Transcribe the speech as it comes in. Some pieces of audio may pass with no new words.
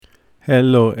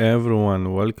Hello,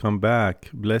 everyone. Welcome back.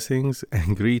 Blessings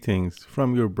and greetings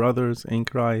from your brothers in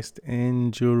Christ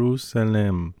in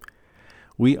Jerusalem.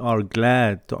 We are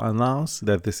glad to announce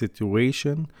that the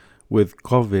situation with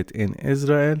COVID in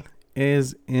Israel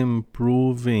is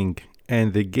improving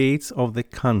and the gates of the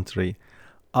country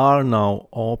are now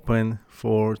open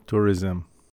for tourism.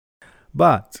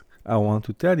 But I want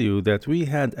to tell you that we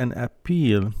had an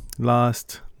appeal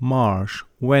last March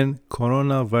when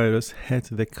coronavirus hit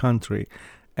the country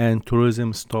and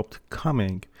tourism stopped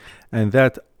coming, and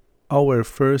that our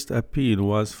first appeal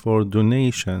was for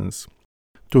donations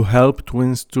to help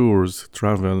Twins Tours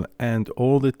travel and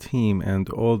all the team and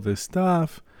all the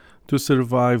staff to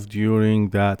survive during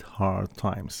that hard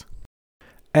times.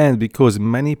 And because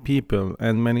many people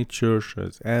and many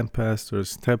churches and pastors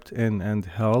stepped in and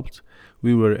helped,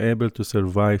 we were able to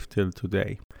survive till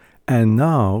today. And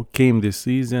now came the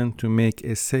season to make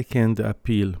a second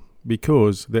appeal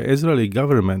because the Israeli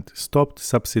government stopped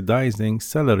subsidizing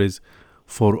salaries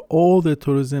for all the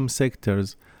tourism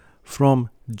sectors from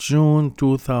June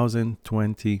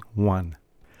 2021.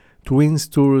 Twins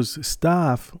Tours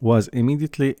staff was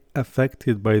immediately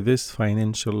affected by this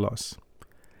financial loss.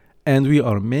 And we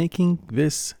are making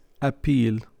this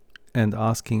appeal and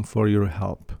asking for your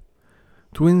help.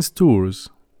 Twins Tours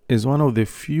is one of the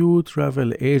few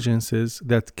travel agencies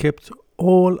that kept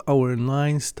all our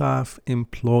 9 staff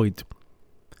employed.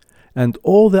 And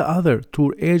all the other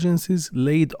tour agencies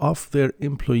laid off their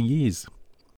employees.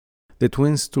 The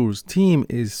Twins Tours team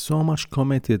is so much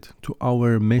committed to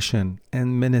our mission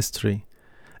and ministry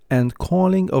and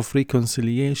calling of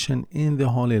reconciliation in the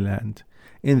Holy Land,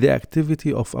 in the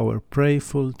activity of our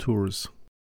prayerful tours.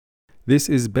 This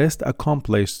is best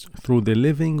accomplished through the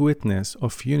living witness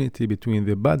of unity between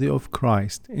the body of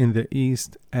Christ in the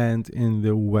East and in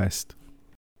the West.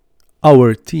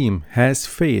 Our team has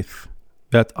faith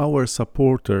that our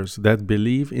supporters that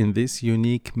believe in this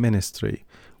unique ministry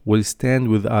will stand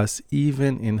with us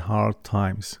even in hard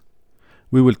times.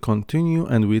 We will continue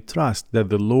and we trust that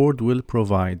the Lord will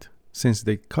provide, since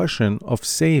the cushion of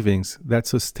savings that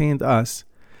sustained us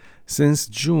since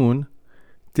June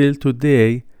till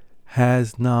today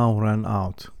has now run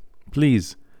out.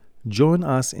 Please join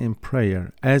us in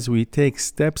prayer as we take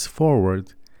steps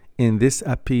forward in this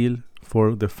appeal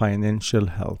for the financial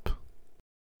help.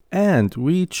 And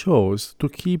we chose to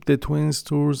keep the Twins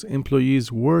Tours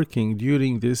employees working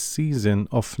during this season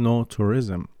of no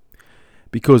tourism,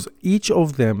 because each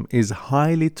of them is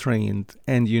highly trained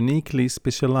and uniquely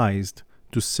specialized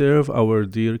to serve our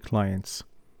dear clients.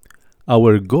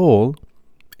 Our goal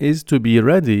is to be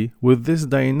ready with this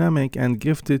dynamic and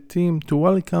gifted team to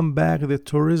welcome back the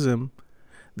tourism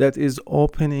that is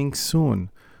opening soon.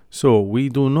 So we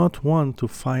do not want to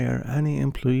fire any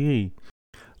employee.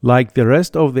 Like the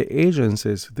rest of the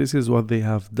agencies, this is what they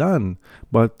have done,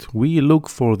 but we look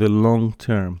for the long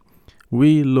term.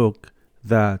 We look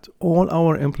that all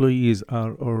our employees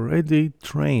are already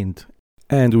trained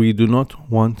and we do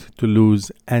not want to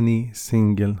lose any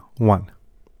single one.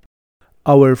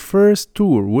 Our first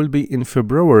tour will be in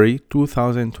February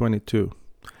 2022,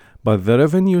 but the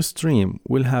revenue stream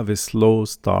will have a slow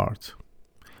start.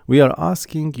 We are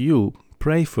asking you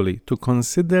prayerfully to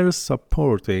consider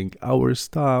supporting our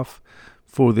staff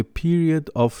for the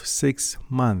period of 6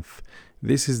 months.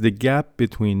 This is the gap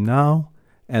between now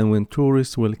and when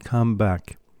tourists will come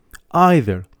back.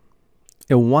 Either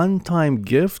a one-time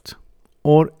gift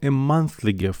or a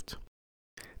monthly gift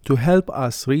to help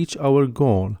us reach our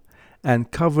goal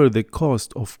and cover the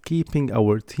cost of keeping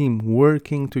our team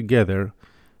working together.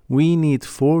 We need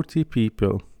 40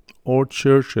 people or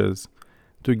churches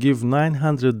to give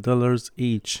 $900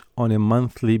 each on a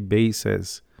monthly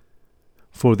basis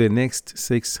for the next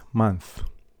 6 months.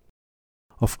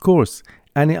 Of course,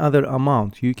 any other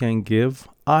amount you can give,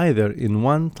 either in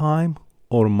one time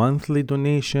or monthly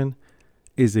donation,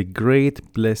 is a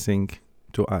great blessing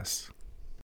to us.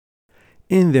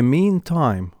 In the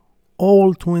meantime,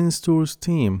 all Twins Tours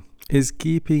team is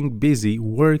keeping busy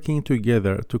working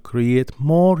together to create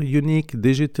more unique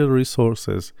digital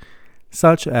resources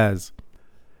such as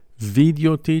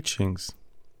video teachings,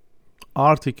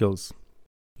 articles,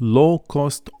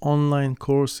 low-cost online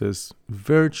courses,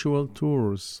 virtual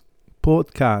tours,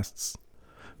 podcasts,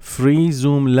 free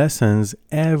Zoom lessons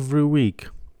every week.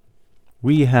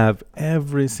 We have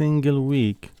every single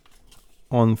week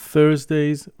on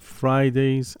Thursdays,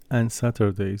 Fridays, and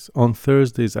Saturdays. On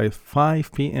Thursdays at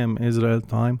 5 p.m. Israel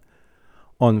time.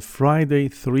 On Friday,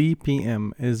 3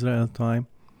 p.m. Israel time.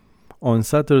 On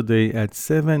Saturday at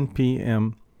 7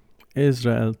 p.m.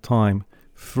 Israel time.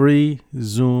 Free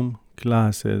Zoom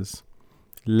classes,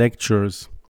 lectures,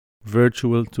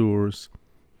 virtual tours,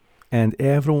 and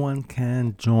everyone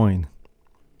can join.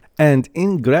 And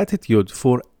in gratitude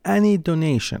for any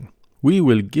donation, we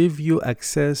will give you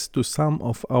access to some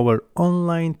of our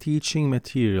online teaching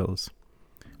materials.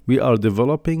 We are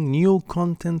developing new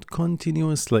content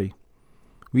continuously.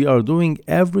 We are doing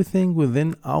everything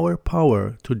within our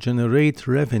power to generate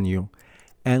revenue,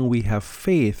 and we have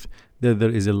faith that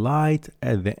there is a light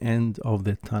at the end of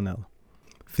the tunnel.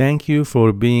 Thank you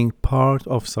for being part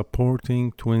of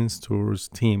supporting Twins Tours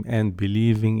team and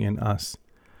believing in us.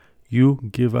 You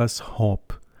give us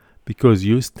hope. Because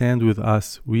you stand with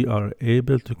us, we are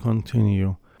able to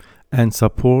continue and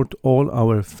support all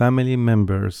our family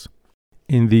members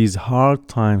in these hard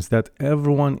times that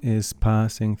everyone is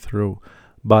passing through.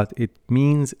 But it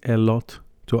means a lot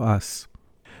to us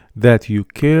that you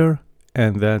care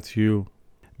and that you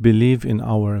believe in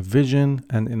our vision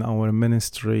and in our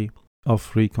ministry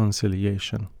of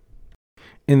reconciliation.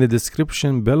 In the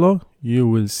description below, you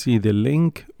will see the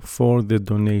link for the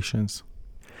donations.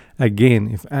 Again,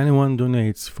 if anyone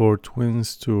donates for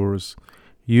Twins Tours,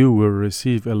 you will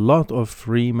receive a lot of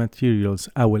free materials.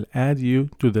 I will add you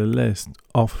to the list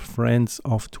of friends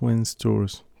of Twins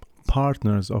Tours,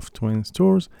 partners of Twins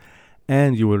Tours,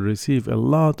 and you will receive a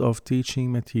lot of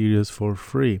teaching materials for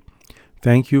free.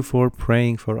 Thank you for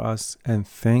praying for us, and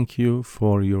thank you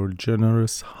for your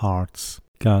generous hearts.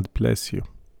 God bless you.